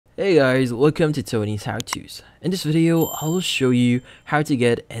Hey guys, welcome to Tony's How To's. In this video, I will show you how to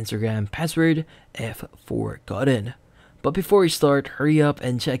get Instagram password if forgotten. But before we start, hurry up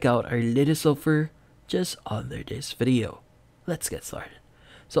and check out our latest offer just under this video. Let's get started.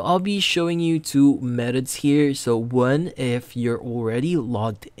 So I'll be showing you two methods here. So one, if you're already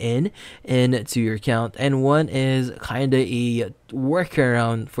logged into your account, and one is kind of a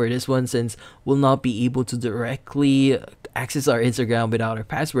workaround for this one, since we'll not be able to directly access our Instagram without our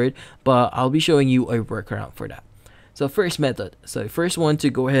password, but I'll be showing you a workaround for that. So first method, so first one to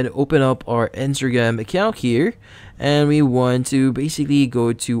go ahead and open up our Instagram account here, and we want to basically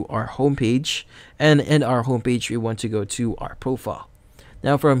go to our homepage, and in our homepage we want to go to our profile.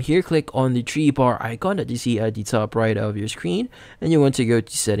 Now from here, click on the three bar icon that you see at the top right of your screen, and you want to go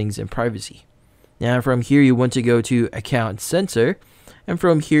to settings and privacy. Now from here you want to go to account center, and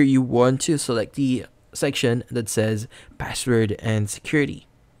from here you want to select the section that says password and security.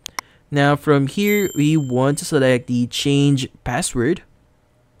 Now from here we want to select the change password,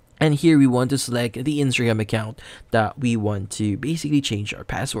 and here we want to select the Instagram account that we want to basically change our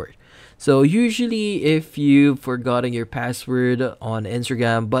password. So usually if you've forgotten your password on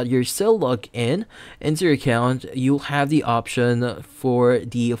Instagram but you're still logged in into your account, you'll have the option for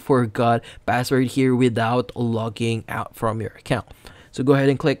the forgot password here without logging out from your account. So go ahead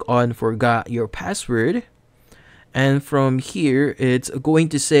and click on forgot your password, and from here it's going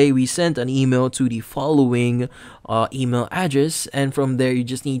to say we sent an email to the following email address, and from there you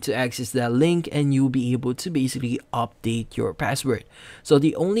just need to access that link and you'll be able to basically update your password. So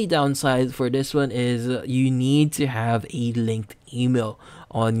the only downside for this one is you need to have a linked email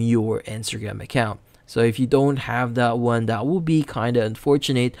on your Instagram account. So if you don't have that one, that will be kind of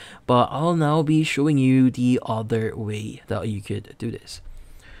unfortunate, but I'll now be showing you the other way that you could do this.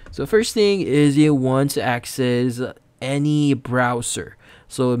 So first thing is you want to access any browser.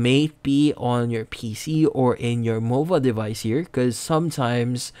 So it may be on your PC or in your mobile device here, because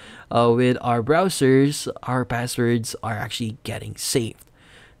sometimes with our browsers, our passwords are actually getting saved.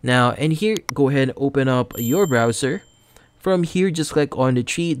 Now, in here, go ahead and open up your browser. From here, just click on the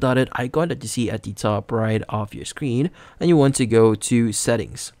three dotted icon that you see at the top right of your screen, and you want to go to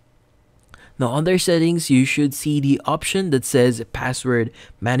settings. Now under settings, you should see the option that says password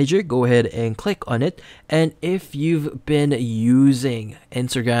manager. Go ahead and click on it. And if you've been using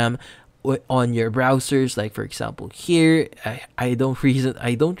Instagram on your browsers, like for example here, I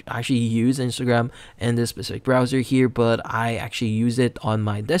don't actually use Instagram in this specific browser here, but I actually use it on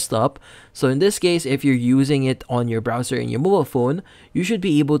my desktop. So in this case, if you're using it on your browser in your mobile phone, you should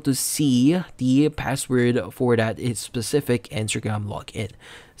be able to see the password for that specific Instagram login.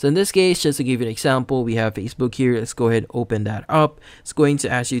 So in this case, just to give you an example, we have Facebook here. Let's go ahead and open that up. It's going to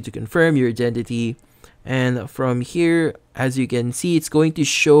ask you to confirm your identity. And from here, as you can see, it's going to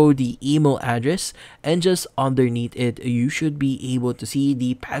show the email address, and just underneath it, you should be able to see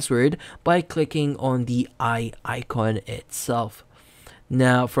the password by clicking on the eye icon itself.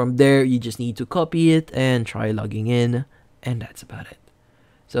 Now from there, you just need to copy it and try logging in, and that's about it.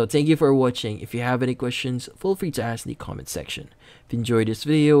 So thank you for watching. If you have any questions, feel free to ask in the comment section. If you enjoyed this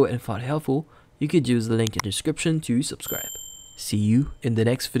video and found it helpful, you could use the link in the description to subscribe. See you in the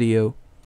next video.